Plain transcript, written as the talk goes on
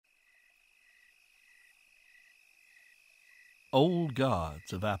Old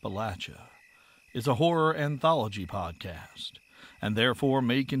Gods of Appalachia is a horror anthology podcast, and therefore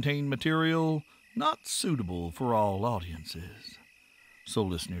may contain material not suitable for all audiences. So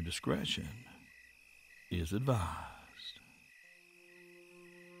listener discretion is advised.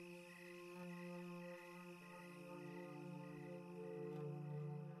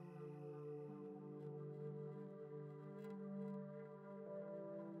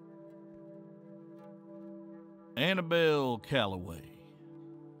 Annabelle Calloway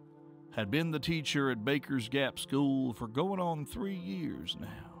had been the teacher at Baker's Gap School for going on 3 years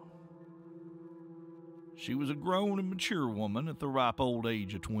now. She was a grown and mature woman at the ripe old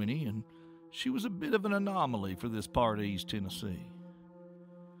age of 20, and she was a bit of an anomaly for this part of East Tennessee.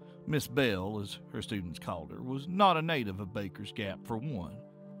 Miss Belle, as her students called her, was not a native of Baker's Gap for one.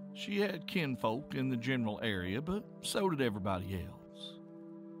 She had kinfolk in the general area, but so did everybody else.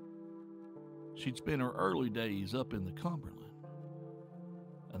 She'd spent her early days up in the Cumberland,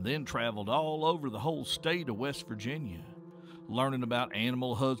 and then traveled all over the whole state of West Virginia, learning about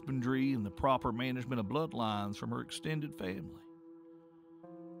animal husbandry and the proper management of bloodlines from her extended family.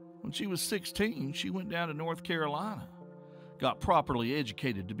 When she was 16, she went down to North Carolina, got properly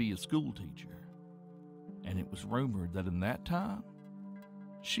educated to be a school teacher, and it was rumored that in that time,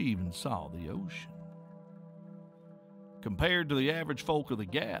 she even saw the ocean. Compared to the average folk of the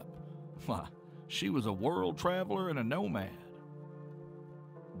Gap, why, she was a world traveler and a nomad.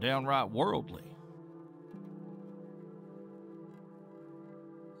 Downright worldly.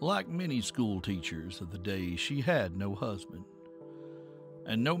 Like many school teachers of the day, she had no husband,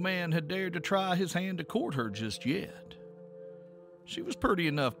 and no man had dared to try his hand to court her just yet. She was pretty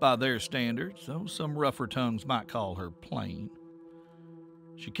enough by their standards, though some rougher tongues might call her plain.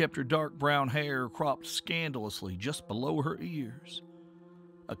 She kept her dark brown hair cropped scandalously just below her ears.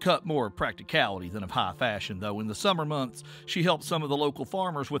 A cut more of practicality than of high fashion, though. In the summer months, she helped some of the local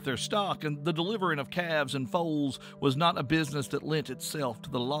farmers with their stock, and the delivering of calves and foals was not a business that lent itself to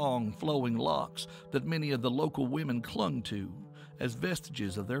the long, flowing locks that many of the local women clung to as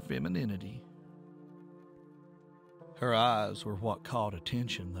vestiges of their femininity. Her eyes were what caught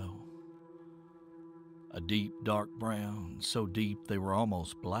attention, though. A deep, dark brown, so deep they were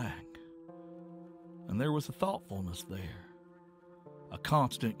almost black. And there was a thoughtfulness there. A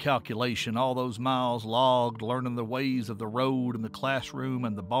constant calculation, all those miles logged, learning the ways of the road and the classroom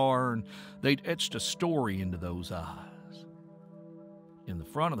and the barn. They'd etched a story into those eyes. In the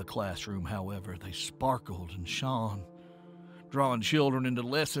front of the classroom, however, they sparkled and shone, drawing children into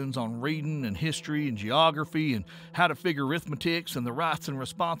lessons on reading and history and geography and how to figure arithmetics and the rights and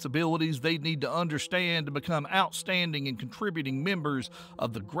responsibilities they'd need to understand to become outstanding and contributing members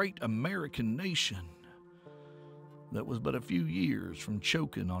of the great American nation that was but a few years from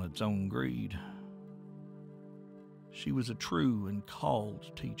choking on its own greed. She was a true and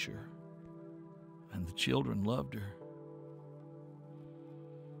called teacher, and the children loved her.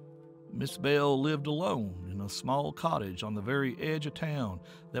 Miss Belle lived alone in a small cottage on the very edge of town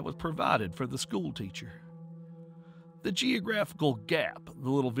that was provided for the school teacher. The geographical gap the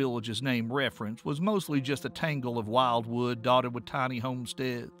little village's name referenced was mostly just a tangle of wildwood dotted with tiny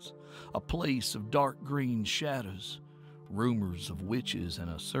homesteads, a place of dark green shadows, rumors of witches, and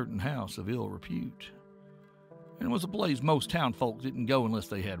a certain house of ill repute. And it was a place most townfolk didn't go unless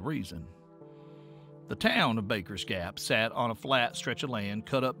they had reason. The town of Baker's Gap sat on a flat stretch of land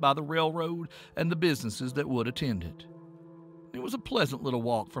cut up by the railroad and the businesses that would attend it. It was a pleasant little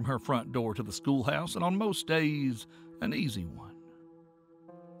walk from her front door to the schoolhouse, and on most days, an easy one.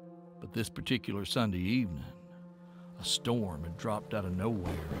 But this particular Sunday evening, a storm had dropped out of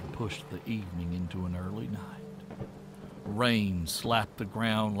nowhere and pushed the evening into an early night. Rain slapped the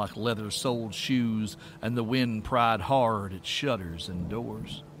ground like leather-soled shoes, and the wind pried hard at shutters and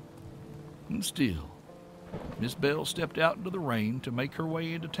doors. And still, Miss Belle stepped out into the rain to make her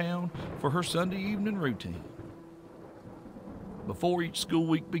way into town for her Sunday evening routine. Before each school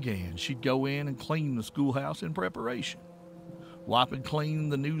week began, she'd go in and clean the schoolhouse in preparation, wiping clean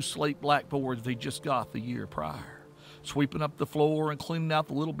the new slate blackboards they just got the year prior, sweeping up the floor and cleaning out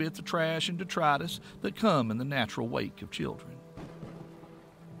the little bits of trash and detritus that come in the natural wake of children.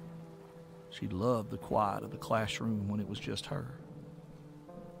 She loved the quiet of the classroom when it was just her.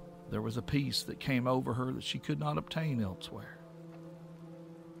 There was a peace that came over her that she could not obtain elsewhere.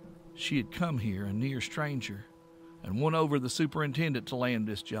 She had come here, a near stranger, and won over the superintendent to land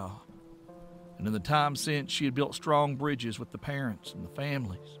this job. And in the time since, she had built strong bridges with the parents and the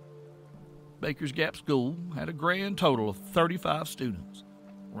families. Baker's Gap School had a grand total of 35 students,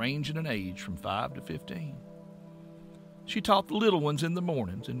 ranging in age from 5 to 15. She taught the little ones in the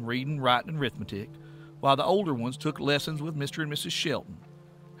mornings in reading, writing, and arithmetic, while the older ones took lessons with Mr. and Mrs. Shelton,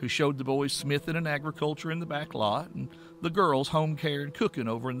 who showed the boys smithing and agriculture in the back lot and the girls home care and cooking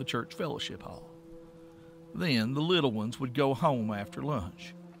over in the church fellowship hall. Then the little ones would go home after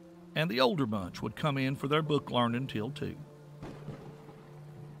lunch, and the older bunch would come in for their book learning till 2.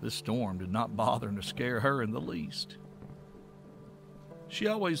 This storm did not bother nor scare her in the least. She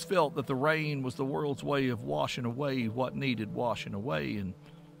always felt that the rain was the world's way of washing away what needed washing away, and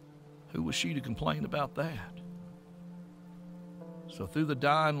who was she to complain about that? So through the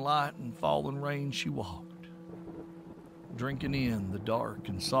dying light and falling rain she walked, drinking in the dark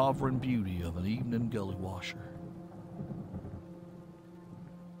and sovereign beauty of an evening gully washer.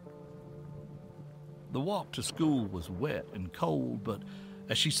 The walk to school was wet and cold, but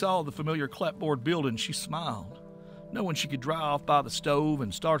as she saw the familiar clapboard building, she smiled, knowing she could dry off by the stove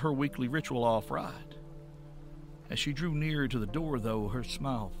and start her weekly ritual off right. As she drew nearer to the door, though, her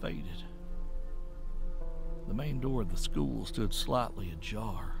smile faded. The main door of the school stood slightly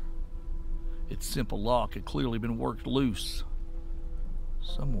ajar. Its simple lock had clearly been worked loose.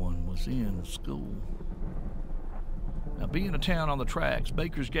 Someone was in school. Now, being a town on the tracks,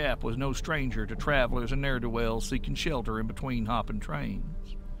 Baker's Gap was no stranger to travelers and ne'er-do-wells seeking shelter in between hopping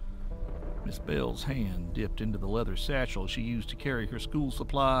trains. Miss Belle's hand dipped into the leather satchel she used to carry her school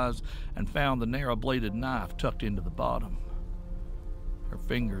supplies and found the narrow-bladed knife tucked into the bottom. Her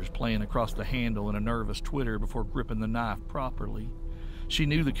fingers playing across the handle in a nervous twitter before gripping the knife properly. She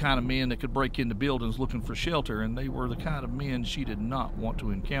knew the kind of men that could break into buildings looking for shelter, and they were the kind of men she did not want to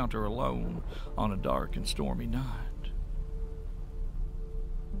encounter alone on a dark and stormy night.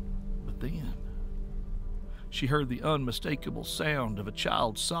 But then she heard the unmistakable sound of a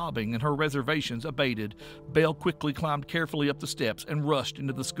child sobbing, and her reservations abated. Belle quickly climbed carefully up the steps and rushed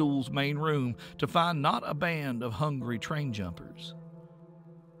into the school's main room to find not a band of hungry train jumpers,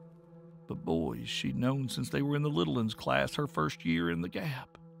 but boys she'd known since they were in the Little Ones class her first year in the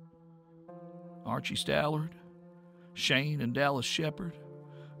Gap. Archie Stallard, Shane and Dallas Shepard,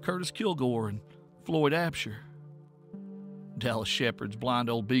 Curtis Kilgore and Floyd Absher. Dallas Shepard's blind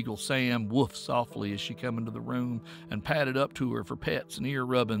old beagle Sam woofed softly as she came into the room and patted up to her for pets and ear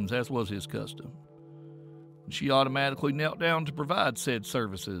rubbings, as was his custom. And she automatically knelt down to provide said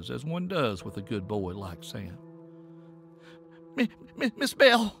services, as one does with a good boy like Sam. Miss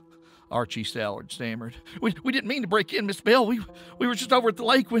Belle, Archie Stallard stammered. We didn't mean to break in, Miss Belle. We were just over at the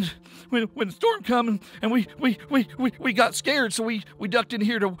lake when the storm come, and we got scared, so we ducked in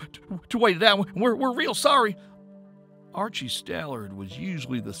here to wait it out. We're real sorry. Archie Stallard was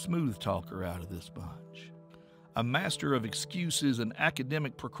usually the smooth talker out of this bunch. A master of excuses and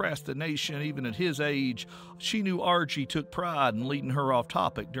academic procrastination even at his age, she knew Archie took pride in leading her off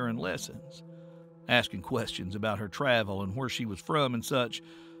topic during lessons, asking questions about her travel and where she was from and such.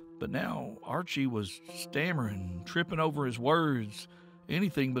 But now Archie was stammering, tripping over his words,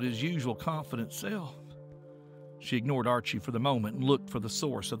 anything but his usual confident self. She ignored Archie for the moment and looked for the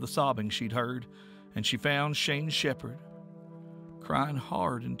source of the sobbing she'd heard, and she found Shane Shepard, crying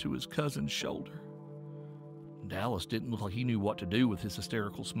hard into his cousin's shoulder. Dallas didn't look like he knew what to do with his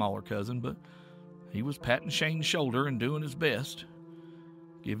hysterical smaller cousin, but he was patting Shane's shoulder and doing his best,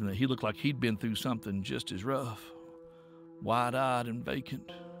 given that he looked like he'd been through something just as rough, wide-eyed and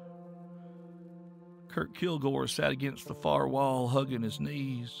vacant. Kurt Kilgore sat against the far wall, hugging his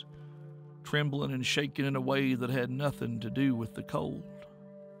knees, trembling and shaking in a way that had nothing to do with the cold.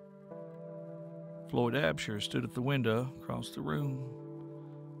 Floyd Absher stood at the window across the room,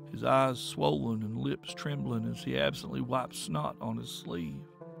 his eyes swollen and lips trembling as he absently wiped snot on his sleeve.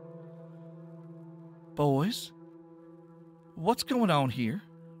 Boys, what's going on here?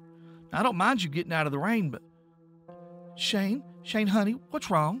 I don't mind you getting out of the rain, but... Shane, honey, what's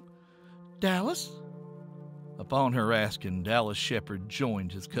wrong? Dallas? Upon her asking, Dallas Shepard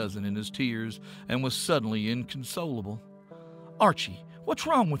joined his cousin in his tears and was suddenly inconsolable. Archie, what's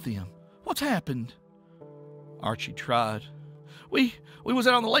wrong with them? What's happened? Archie tried. We was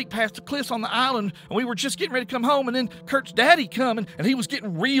out on the lake past the cliffs on the island, and we were just getting ready to come home, and then Kurt's daddy come, and he was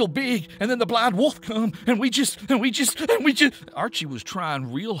getting real big, and then the blind wolf come, and we just... Archie was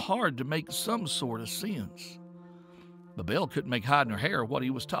trying real hard to make some sort of sense. But Belle couldn't make hide nor hair what he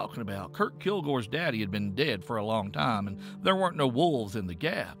was talking about. Kurt Kilgore's daddy had been dead for a long time, and there weren't no wolves in the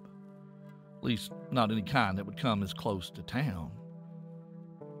Gap. At least, not any kind that would come as close to town.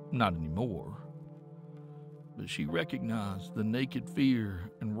 Not anymore. But she recognized the naked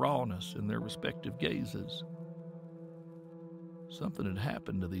fear and rawness in their respective gazes. Something had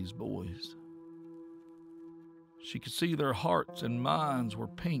happened to these boys. She could see their hearts and minds were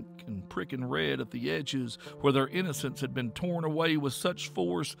pink and pricking red at the edges, where their innocence had been torn away with such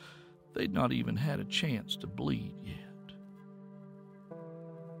force They'd not even had a chance to bleed yet.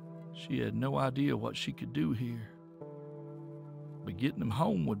 She had no idea what she could do here, but getting them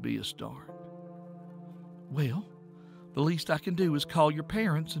home would be a start. Well, the least I can do is call your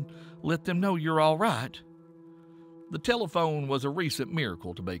parents and let them know you're all right. The telephone was a recent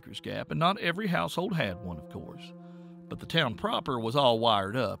miracle to Baker's Gap, and not every household had one, of course. But the town proper was all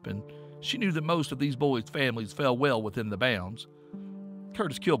wired up, and she knew that most of these boys' families fell well within the bounds.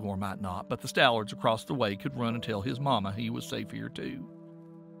 Curtis Kilgore might not, but the Stallards across the way could run and tell his mama he was safe here too.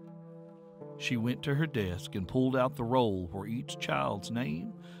 She went to her desk and pulled out the roll where each child's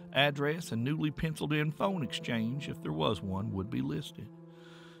name, address, and newly penciled-in phone exchange, if there was one, would be listed.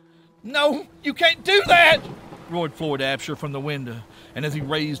 "No, you can't do that!" roared Floyd Absher from the window, and as he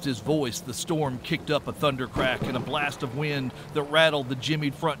raised his voice, the storm kicked up a thundercrack and a blast of wind that rattled the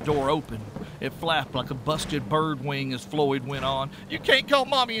jimmied front door open. It flapped like a busted bird wing as Floyd went on. "You can't call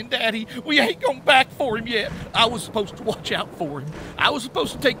Mommy and Daddy. We ain't gone back for him yet. I was supposed to watch out for him. I was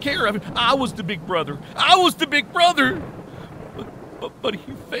supposed to take care of him. I was the big brother. I was the big brother." But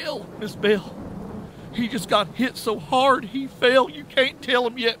he fell, Miss Belle. He just got hit so hard he fell. You can't tell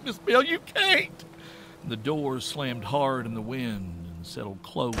him yet, Miss Belle. You can't. The door slammed hard in the wind and settled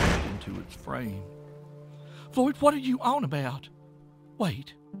close into its frame. "Floyd, what are you on about?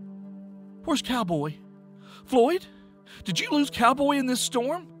 Wait. Where's Cowboy? Floyd, did you lose Cowboy in this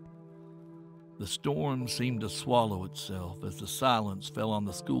storm?" The storm seemed to swallow itself as the silence fell on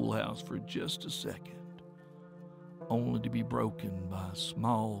the schoolhouse for just a second, only to be broken by a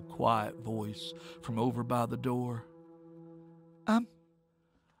small, quiet voice from over by the door.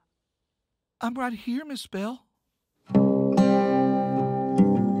 I'm right here, Miss Belle."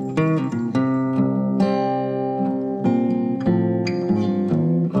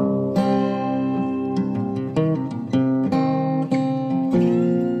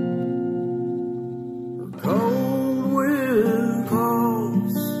 Cold wind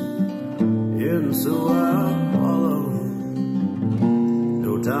calls, and so I follow.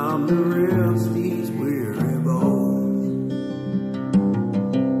 No time to rest these weary bones.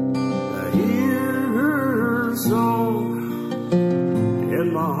 I hear her song,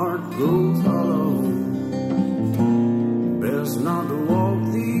 and my heart goes hollow. Best not to walk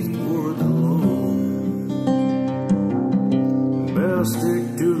these woods alone. Best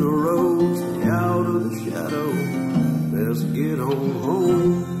stick to the roads, out of the shadow. Best get on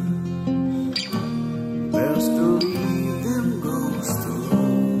home. Best to leave them ghosts alone.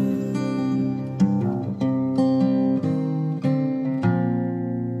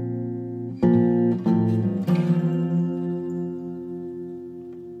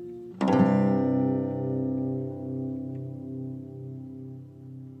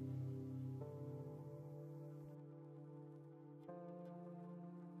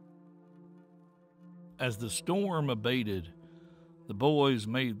 As the storm abated, the boys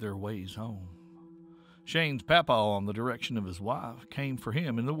made their ways home. Shane's papa, on the direction of his wife, came for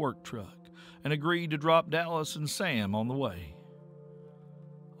him in the work truck and agreed to drop Dallas and Sam on the way.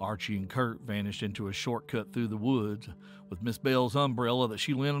 Archie and Kurt vanished into a shortcut through the woods with Miss Belle's umbrella that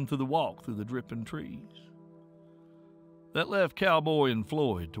she lent them through the walk through the dripping trees. That left Cowboy and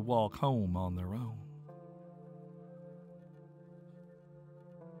Floyd to walk home on their own.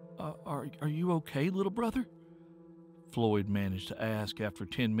 Are you okay, little brother?" Floyd managed to ask after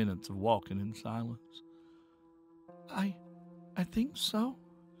 10 minutes of walking in silence. I think so.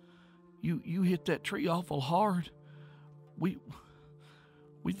 You hit that tree awful hard. We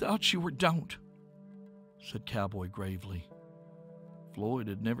thought you were don't," said Cowboy gravely. Floyd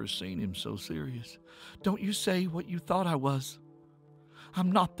had never seen him so serious. "Don't you say what you thought I was.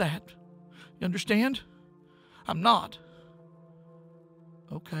 I'm not that. You understand? I'm not."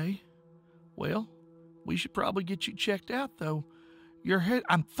 "Okay. Well, we should probably get you checked out, though. Your head..."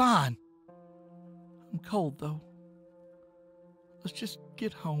 "I'm fine. I'm cold, though. Let's just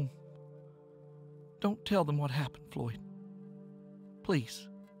get home. Don't tell them what happened, Floyd. Please."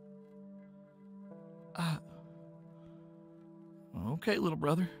 "Okay, little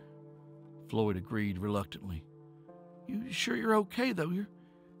brother," Floyd agreed reluctantly. "You sure you're okay, though?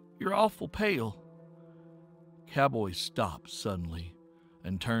 You're awful pale." Cowboy stopped suddenly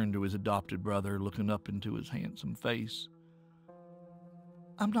and turned to his adopted brother, looking up into his handsome face.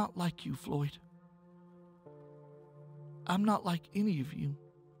 "I'm not like you, Floyd. I'm not like any of you.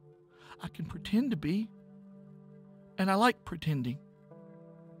 I can pretend to be, and I like pretending.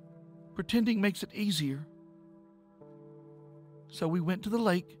 Pretending makes it easier. So we went to the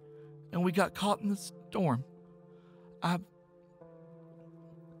lake, and we got caught in the storm. I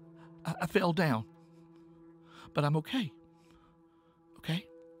fell down, but I'm okay. Okay?"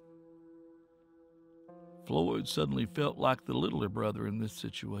 Floyd suddenly felt like the littler brother in this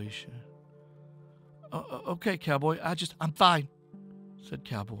situation. Okay, Cowboy, I'm fine, said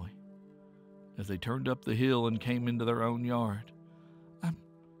Cowboy, as they turned up the hill and came into their own yard.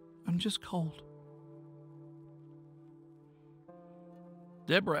 I'm just cold.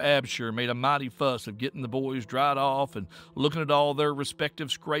 Deborah Absher made a mighty fuss of getting the boys dried off and looking at all their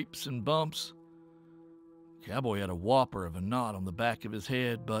respective scrapes and bumps. Cowboy had a whopper of a knot on the back of his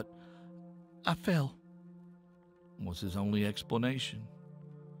head, but I fell, was his only explanation.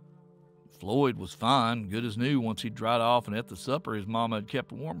 Floyd was fine, good as new once he'd dried off and ate the supper his mama had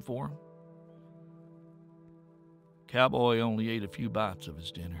kept warm for him. Cowboy only ate a few bites of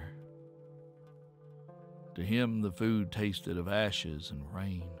his dinner. To him, the food tasted of ashes and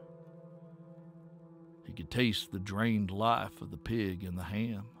rain. He could taste the drained life of the pig and the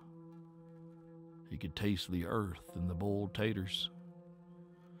ham. He could taste the earth in the boiled taters.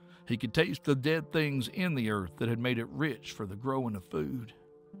 He could taste the dead things in the earth that had made it rich for the growing of food.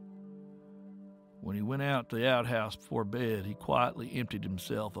 When he went out to the outhouse before bed, he quietly emptied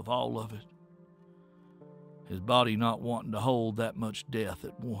himself of all of it, his body not wanting to hold that much death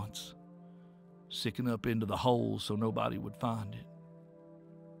at once, sicking up into the hole so nobody would find it.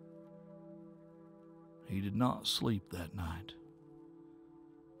 He did not sleep that night.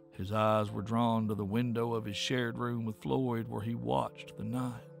 His eyes were drawn to the window of his shared room with Floyd, where he watched the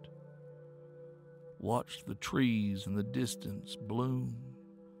night, watched the trees in the distance bloom,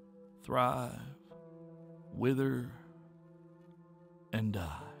 thrive, wither, and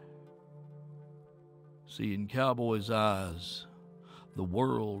die. See, in Cowboy's eyes, the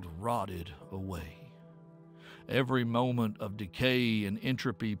world rotted away. Every moment of decay and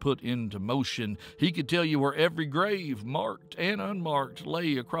entropy put into motion. He could tell you where every grave, marked and unmarked,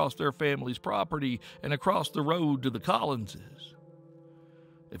 lay across their family's property and across the road to the Collinses.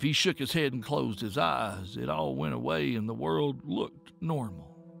 If he shook his head and closed his eyes, it all went away and the world looked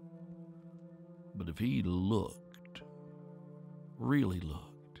normal. But if he looked, really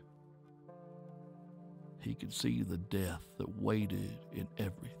looked, he could see the death that waited in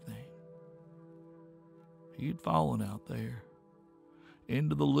everything. He had fallen out there,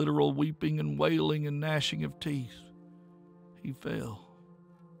 into the literal weeping and wailing and gnashing of teeth. He fell.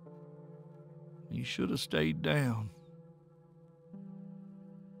 He should have stayed down.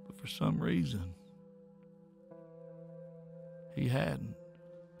 But for some reason, he hadn't.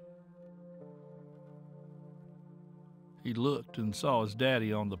 He looked and saw his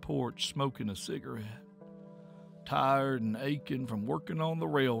daddy on the porch smoking a cigarette, tired and aching from working on the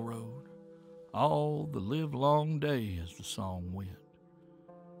railroad all the livelong day, as the song went.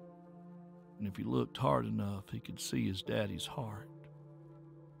 And if he looked hard enough, he could see his daddy's heart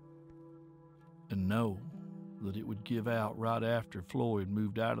and know that it would give out right after Floyd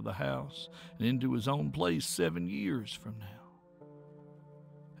moved out of the house and into his own place 7 years from now.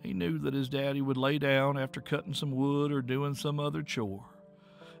 He knew that his daddy would lay down after cutting some wood or doing some other chore,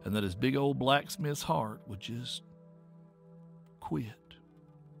 and that his big old blacksmith's heart would just quit.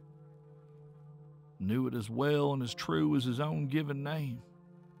 Knew it as well and as true as his own given name.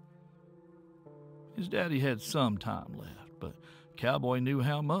 His daddy had some time left, but Cowboy knew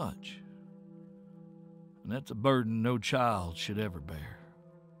how much. And that's a burden no child should ever bear.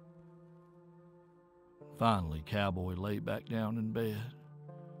 Finally, Cowboy lay back down in bed,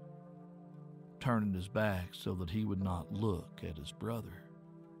 turning his back so that he would not look at his brother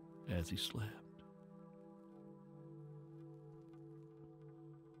as he slept.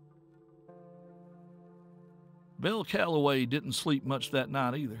 Belle Calloway didn't sleep much that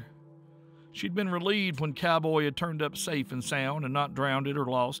night either. She'd been relieved when Cowboy had turned up safe and sound and not drowned or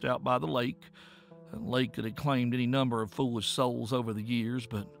lost out by the lake, a lake that had claimed any number of foolish souls over the years,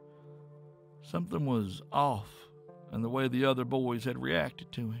 but something was off in the way the other boys had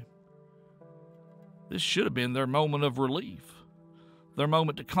reacted to him. This should have been their moment of relief, their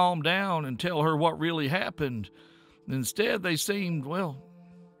moment to calm down and tell her what really happened. Instead, they seemed, well,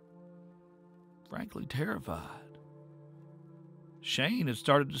 frankly terrified. Shane had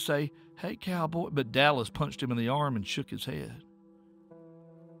started to say, "Hey, Cowboy," but Dallas punched him in the arm and shook his head.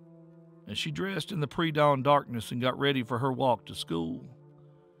 As she dressed in the pre-dawn darkness and got ready for her walk to school,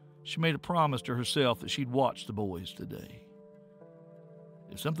 she made a promise to herself that she'd watch the boys today.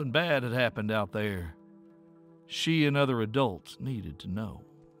 If something bad had happened out there, she and other adults needed to know.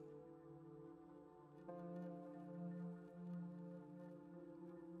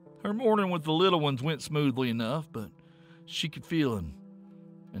 Her morning with the little ones went smoothly enough, but she could feel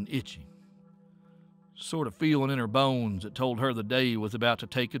an itching, sort of feeling in her bones that told her the day was about to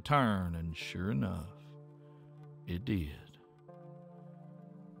take a turn, and sure enough, it did.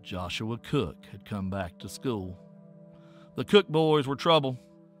 Joshua Cook had come back to school. The Cook boys were trouble.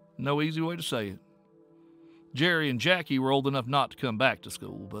 No easy way to say it. Jerry and Jackie were old enough not to come back to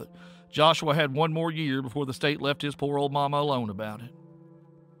school, but Joshua had one more year before the state left his poor old mama alone about it.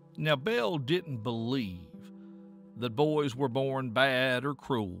 Now, Belle didn't believe that boys were born bad or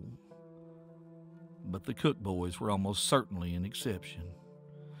cruel, but the Cook boys were almost certainly an exception.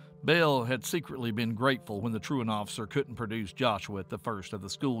 Belle had secretly been grateful when the truant officer couldn't produce Joshua at the first of the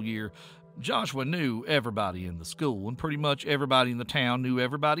school year. Joshua knew everybody in the school, and pretty much everybody in the town knew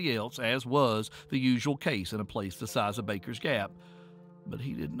everybody else, as was the usual case in a place the size of Baker's Gap. But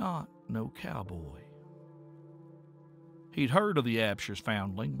he did not know Cowboy. He'd heard of the Abshires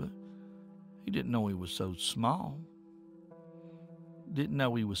foundling, but he didn't know he was so small. Didn't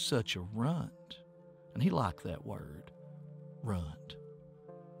know he was such a runt. And he liked that word, runt.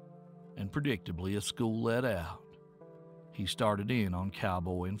 And predictably, as school let out, he started in on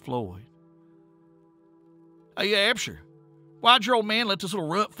Cowboy and Floyd. Hey, Abshire, why'd your old man let this little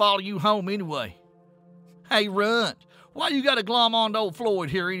runt follow you home anyway? Hey, runt, why you got to glom on to old Floyd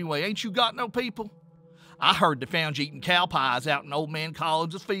here anyway? Ain't you got no people? I heard they found you eating cow pies out in old man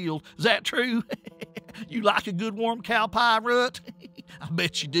Collins's field. Is that true? You like a good warm cow pie, runt? I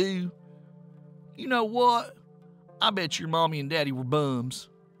bet you do. You know what? I bet your mommy and daddy were bums.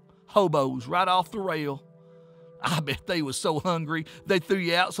 Hobos right off the rail. I bet they was so hungry they threw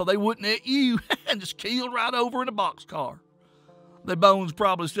you out so they wouldn't eat you and just keeled right over in a boxcar. Their bones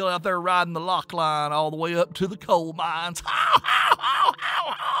probably still out there riding the lock line all the way up to the coal mines.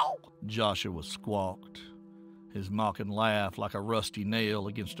 Joshua squawked, his mocking laugh like a rusty nail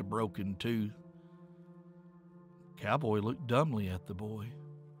against a broken tooth. Cowboy looked dumbly at the boy.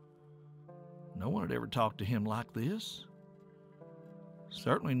 No one had ever talked to him like this.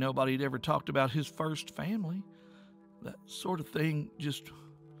 Certainly nobody had ever talked about his first family. That sort of thing just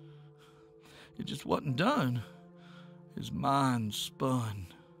wasn't done. His mind spun.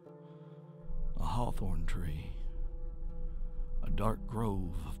 A hawthorn tree, a dark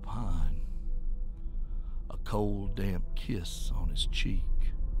grove of pine, a cold, damp kiss on his cheek.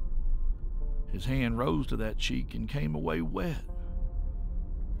 His hand rose to that cheek and came away wet.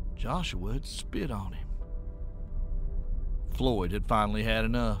 Joshua had spit on him. Floyd had finally had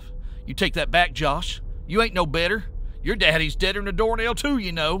enough. You take that back, Josh. You ain't no better. Your daddy's deader than a doornail, too,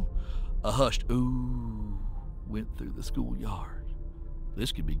 you know. A hushed ooh went through the schoolyard.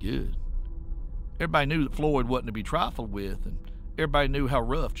 This could be good. Everybody knew that Floyd wasn't to be trifled with, and everybody knew how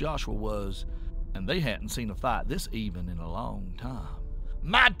rough Joshua was, and they hadn't seen a fight this even in a long time.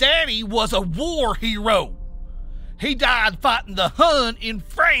 My daddy was a war hero. He died fighting the Hun in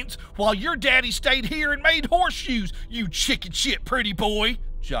France while your daddy stayed here and made horseshoes, you chicken shit pretty boy,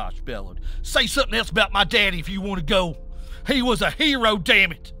 Josh bellowed. Say something else about my daddy if you want to go. He was a hero,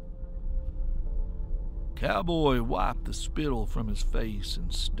 damn it. Cowboy wiped the spittle from his face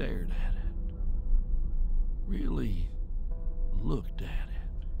and stared at it. Really looked at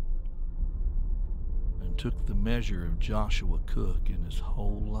it. And took the measure of Joshua Cook in his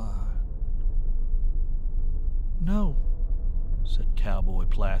whole line. No, said Cowboy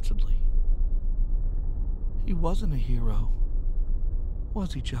placidly. He wasn't a hero,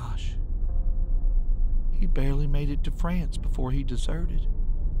 was he, Josh? He barely made it to France before he deserted.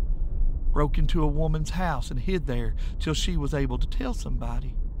 Broke into a woman's house and hid there till she was able to tell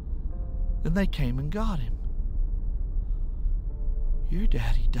somebody. Then they came and got him. Your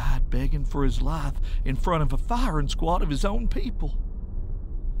daddy died begging for his life in front of a firing squad of his own people.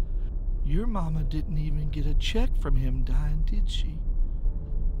 Your mama didn't even get a check from him dying, did she?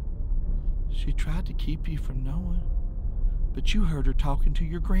 She tried to keep you from knowing, but you heard her talking to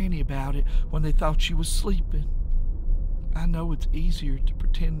your granny about it when they thought she was sleeping. I know it's easier to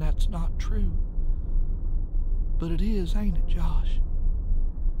pretend that's not true, but it is, ain't it, Josh?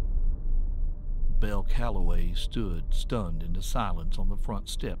 Belle Calloway stood stunned into silence on the front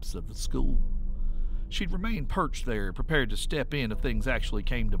steps of the school. She'd remained perched there, prepared to step in if things actually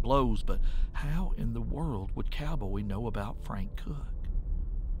came to blows, but how in the world would Cowboy know about Frank Cook?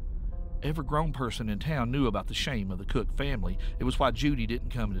 Every grown person in town knew about the shame of the Cook family. It was why Judy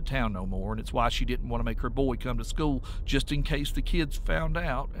didn't come into town no more, and it's why she didn't want to make her boy come to school just in case the kids found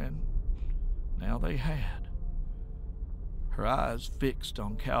out, and now they had. Her eyes fixed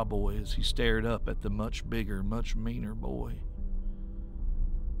on Cowboy as he stared up at the much bigger, much meaner boy.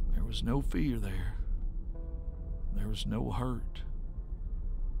 There was no fear there. There was no hurt,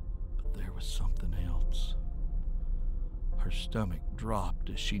 but there was something else. Her stomach dropped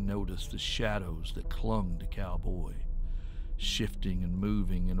as she noticed the shadows that clung to Cowboy, shifting and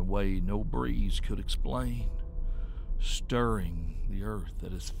moving in a way no breeze could explain. stirring the earth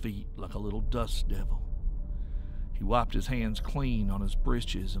at his feet like a little dust devil. He wiped his hands clean on his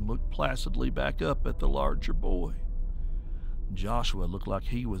breeches and looked placidly back up at the larger boy. Joshua looked like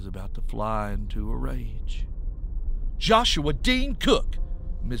he was about to fly into a rage. "Joshua Dean Cook!"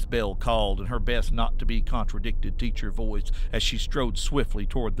 Miss Belle called in her best not-to-be-contradicted teacher voice as she strode swiftly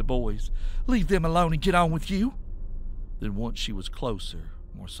toward the boys. "Leave them alone and get on with you." Then once she was closer,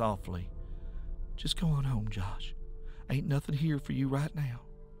 more softly, "Just go on home, Josh. Ain't nothing here for you right now.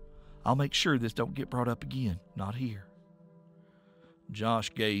 I'll make sure this don't get brought up again, not here."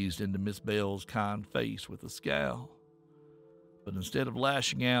 Josh gazed into Miss Belle's kind face with a scowl. But instead of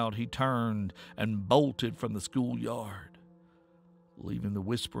lashing out, he turned and bolted from the schoolyard, leaving the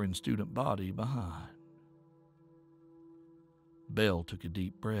whispering student body behind. Belle took a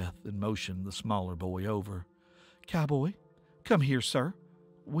deep breath and motioned the smaller boy over. "Cowboy, come here, sir.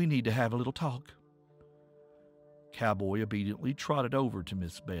 We need to have a little talk." Cowboy obediently trotted over to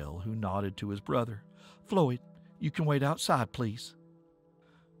Miss Belle, who nodded to his brother. "Floyd, you can wait outside, please."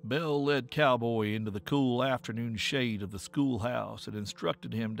 Belle led Cowboy into the cool afternoon shade of the schoolhouse and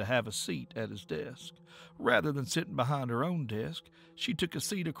instructed him to have a seat at his desk. Rather than sitting behind her own desk, she took a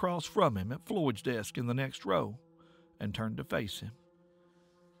seat across from him at Floyd's desk in the next row and turned to face him.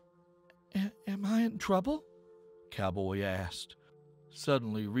 "Am I in trouble?" Cowboy asked,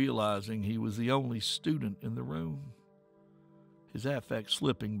 suddenly realizing he was the only student in the room, his affect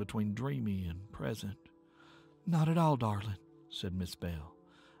slipping between dreamy and present. "Not at all, darling," said Miss Belle.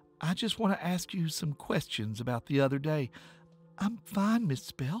 "I just want to ask you some questions about the other day." "I'm fine,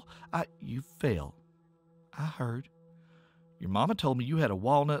 Miss Belle. You fell. I heard. Your mama told me you had a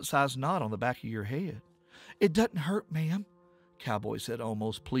walnut-sized knot on the back of your head." "It doesn't hurt, ma'am," Cowboy said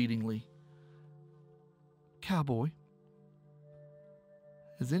almost pleadingly. "Cowboy,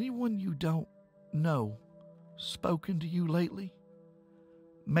 has anyone you don't know spoken to you lately?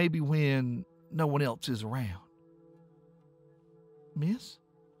 Maybe when no one else is around." "Miss?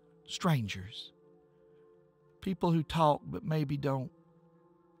 Strangers. People who talk but maybe don't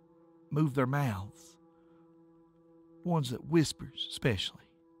move their mouths. Ones that whispers, especially."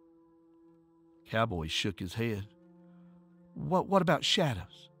 Cowboy shook his head. What about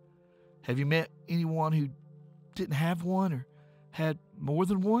shadows? Have you met anyone who didn't have one or had more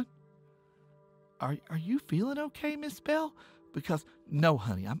than one?" Are you feeling okay, Miss Belle? Because, no,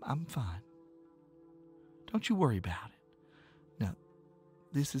 honey, I'm fine. Don't you worry about it. Now,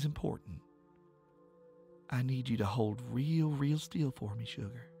 this is important. I need you to hold real still for me,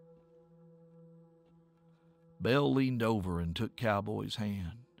 sugar." Belle leaned over and took Cowboy's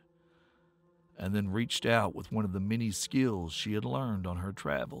hand, and then reached out with one of the many skills she had learned on her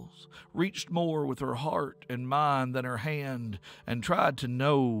travels, reached more with her heart and mind than her hand, and tried to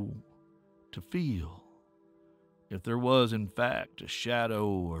know, to feel, if there was in fact a shadow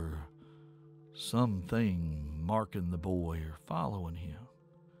or something marking the boy or following him.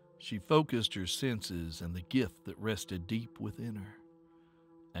 She focused her senses and the gift that rested deep within her,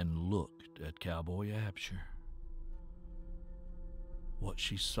 and looked at Cowboy Absher. What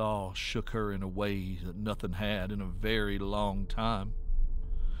she saw shook her in a way that nothing had in a very long time.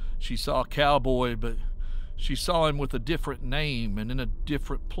 She saw Cowboy, but she saw him with a different name and in a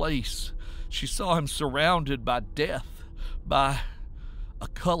different place. She saw him surrounded by death, by a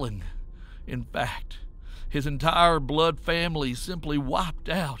culling. In fact, his entire blood family simply wiped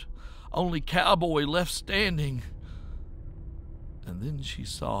out, only Cowboy left standing. And then she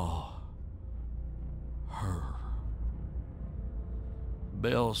saw her.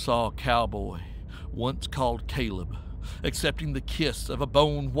 Belle saw Cowboy, once called Caleb, accepting the kiss of a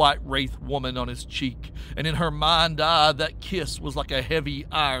bone-white wraith woman on his cheek, and in her mind eye that kiss was like a heavy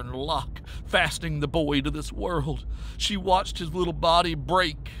iron lock, fastening the boy to this world. She watched his little body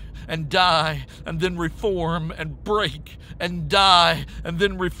break and die, and then reform and break and die, and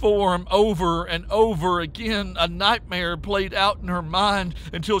then reform over and over again. A nightmare played out in her mind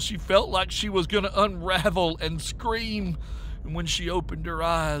until she felt like she was going to unravel and scream. And when she opened her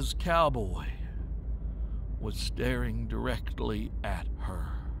eyes, Cowboy was staring directly at her.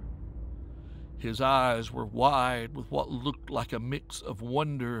 His eyes were wide with what looked like a mix of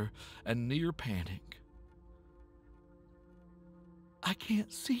wonder and near panic. "I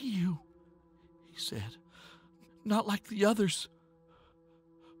can't see you," he said. "Not like the others.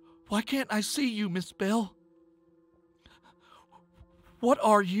 Why can't I see you, Miss Belle? What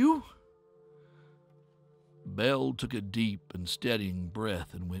are you?" Belle took a deep and steadying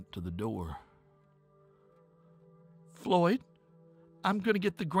breath and went to the door. "Floyd, I'm going to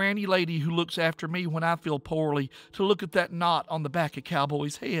get the granny lady who looks after me when I feel poorly to look at that knot on the back of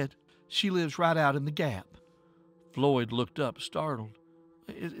Cowboy's head. She lives right out in the gap." Floyd looked up, startled.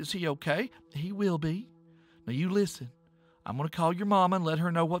 Is he okay? He will be. Now you listen. I'm going to call your mama and let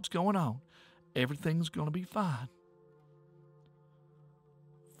her know what's going on. Everything's going to be fine.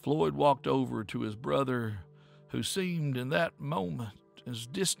 Floyd walked over to his brother, who seemed in that moment as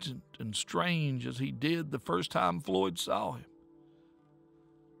distant and strange as he did the first time Floyd saw him.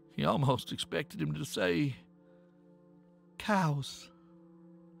 He almost expected him to say, "Cows."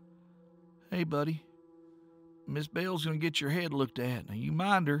 "Hey, buddy, Miss Belle's going to get your head looked at. Now, you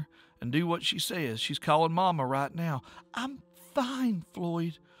mind her and do what she says. She's calling Mama right now." "I'm fine,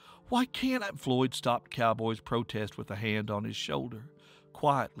 Floyd. Why can't I?" Floyd stopped Cowboy's protest with a hand on his shoulder,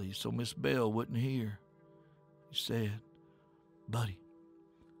 quietly so Miss Belle wouldn't hear. He said, "Buddy,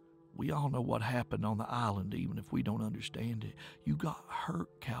 we all know what happened on the island, even if we don't understand it. You got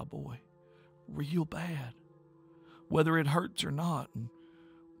hurt, Cowboy, real bad, whether it hurts or not, and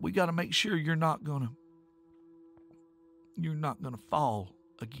we got to make sure you're not gonna fall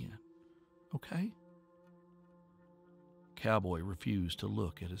again, okay?" Cowboy refused to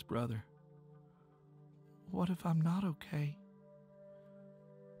look at his brother. "What if I'm not okay?"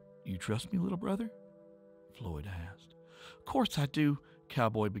 "You trust me, little brother?" Floyd asked. "Of course I do,"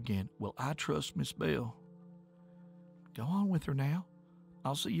 Cowboy began. "Well, I trust Miss Belle. Go on with her now.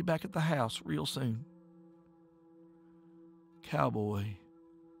 I'll see you back at the house real soon." Cowboy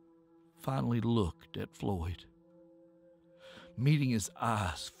finally looked at Floyd, meeting his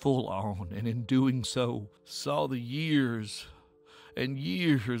eyes full on, and in doing so, saw the years and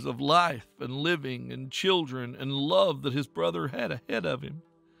years of life and living and children and love that his brother had ahead of him.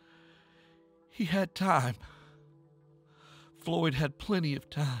 He had time. Floyd had plenty of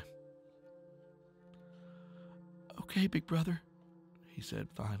time. "Okay, big brother," he said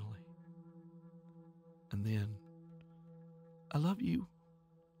finally. And then, "I love you.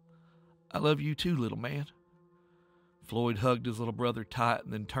 I love you too, little man." Floyd hugged his little brother tight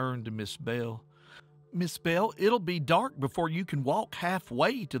and then turned to Miss Belle. "Miss Belle, it'll be dark before you can walk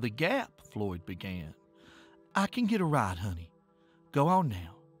halfway to the gap," Floyd began. "I can get a ride, honey. Go on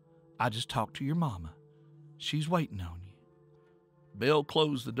now. I just talked to your mama. She's waiting on you." Belle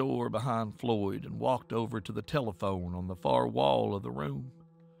closed the door behind Floyd and walked over to the telephone on the far wall of the room,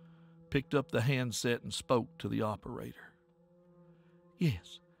 picked up the handset and spoke to the operator.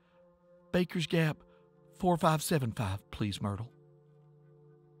 "Yes, Baker's Gap 4575, please, Myrtle."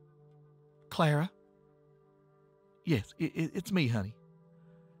 "Clara?" "Yes, it's me, honey.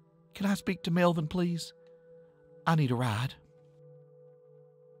 Can I speak to Melvin, please? I need a ride."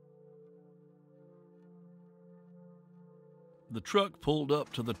 The truck pulled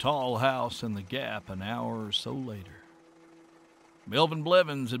up to the tall house in the Gap an hour or so later. Melvin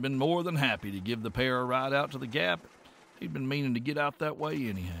Blevins had been more than happy to give the pair a ride out to the Gap. He'd been meaning to get out that way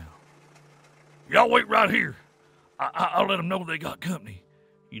anyhow. "Y'all wait right here. I'll let them know they got company.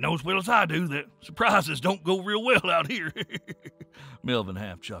 You know as well as I do that surprises don't go real well out here." Melvin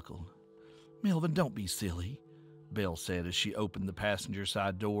half chuckled. "Melvin, don't be silly," Belle said as she opened the passenger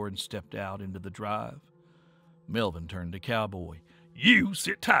side door and stepped out into the drive. Melvin turned to Cowboy. "You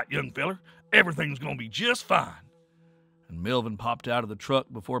sit tight, young feller. Everything's going to be just fine." And Melvin popped out of the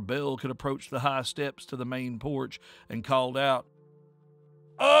truck before Belle could approach the high steps to the main porch and called out,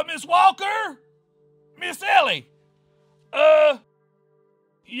 Miss Walker? Miss Ellie?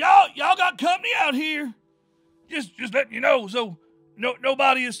 Y'all got company out here. Just letting you know, so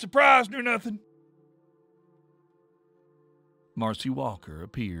nobody is surprised or nothing." Marcy Walker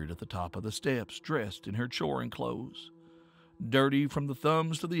appeared at the top of the steps, dressed in her choring clothes, dirty from the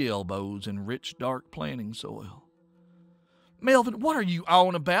thumbs to the elbows in rich, dark planting soil. "Melvin, what are you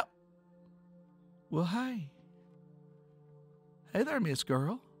on about?" "Well, hey. Hey there, Miss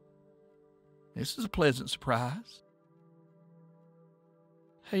Girl. This is a pleasant surprise."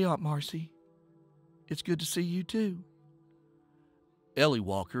 "Hey, Aunt Marcy. It's good to see you, too." Ellie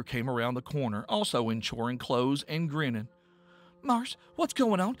Walker came around the corner, also in choring clothes and grinning. "Marce, what's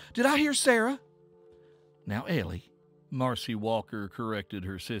going on? Did I hear Sarah?" "Now, Ellie," Marcy Walker corrected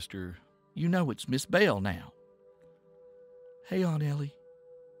her sister, "you know it's Miss Belle now." "Hey, Aunt Ellie.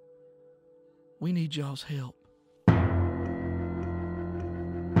 We need y'all's help."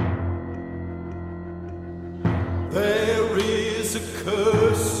 There is a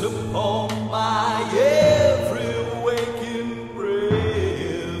curse upon my every waking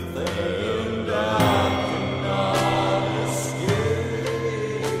breath, and I cannot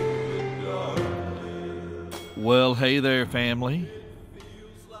escape the darkness. Well, hey there, family.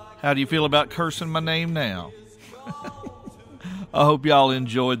 How do you feel about cursing my name now? I hope y'all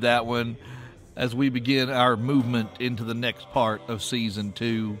enjoyed that one as we begin our movement into the next part of Season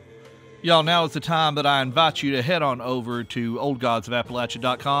 2. Y'all, now is the time that I invite you to head on over to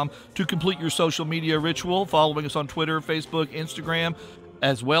oldgodsofappalachia.com to complete your social media ritual, following us on Twitter, Facebook, Instagram,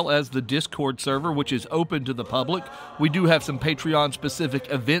 as well as the Discord server, which is open to the public. We do have some Patreon-specific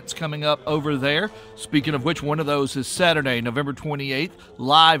events coming up over there. Speaking of which, one of those is Saturday, November 28th,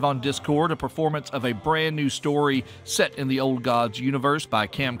 live on Discord, a performance of a brand new story set in the Old Gods universe by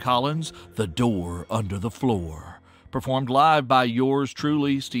Cam Collins, The Door Under the Floor. Performed live by yours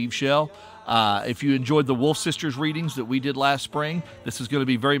truly, Steve Shell. If you enjoyed the Wolf Sisters readings that we did last spring, this is going to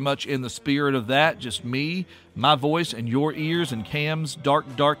be very much in the spirit of that. Just me, my voice, and your ears, and Cam's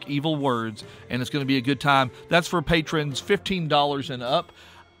dark, dark, evil words. And it's going to be a good time. That's for patrons $15 and up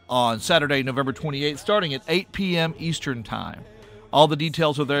on Saturday, November 28th, starting at 8 p.m. Eastern Time. All the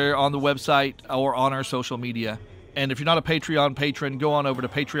details are there on the website or on our social media. And if you're not a Patreon patron, go on over to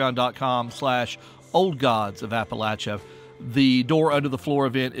patreon.com/Old Gods of Appalachia. The Door Under the Floor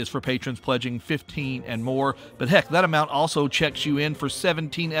event is for patrons pledging $15 and more. But heck, that amount also checks you in for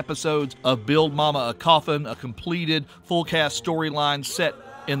 17 episodes of Build Mama a Coffin, a completed full cast storyline set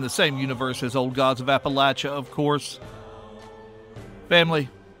in the same universe as Old Gods of Appalachia, of course. Family,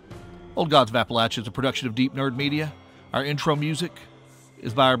 Old Gods of Appalachia is a production of Deep Nerd Media. Our intro music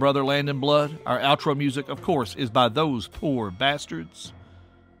is by our brother Landon Blood. Our outro music, of course, is by Those Poor Bastards.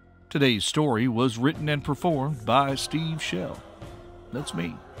 Today's story was written and performed by Steve Shell. That's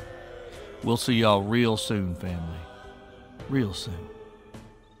me. We'll see y'all real soon, family. Real soon.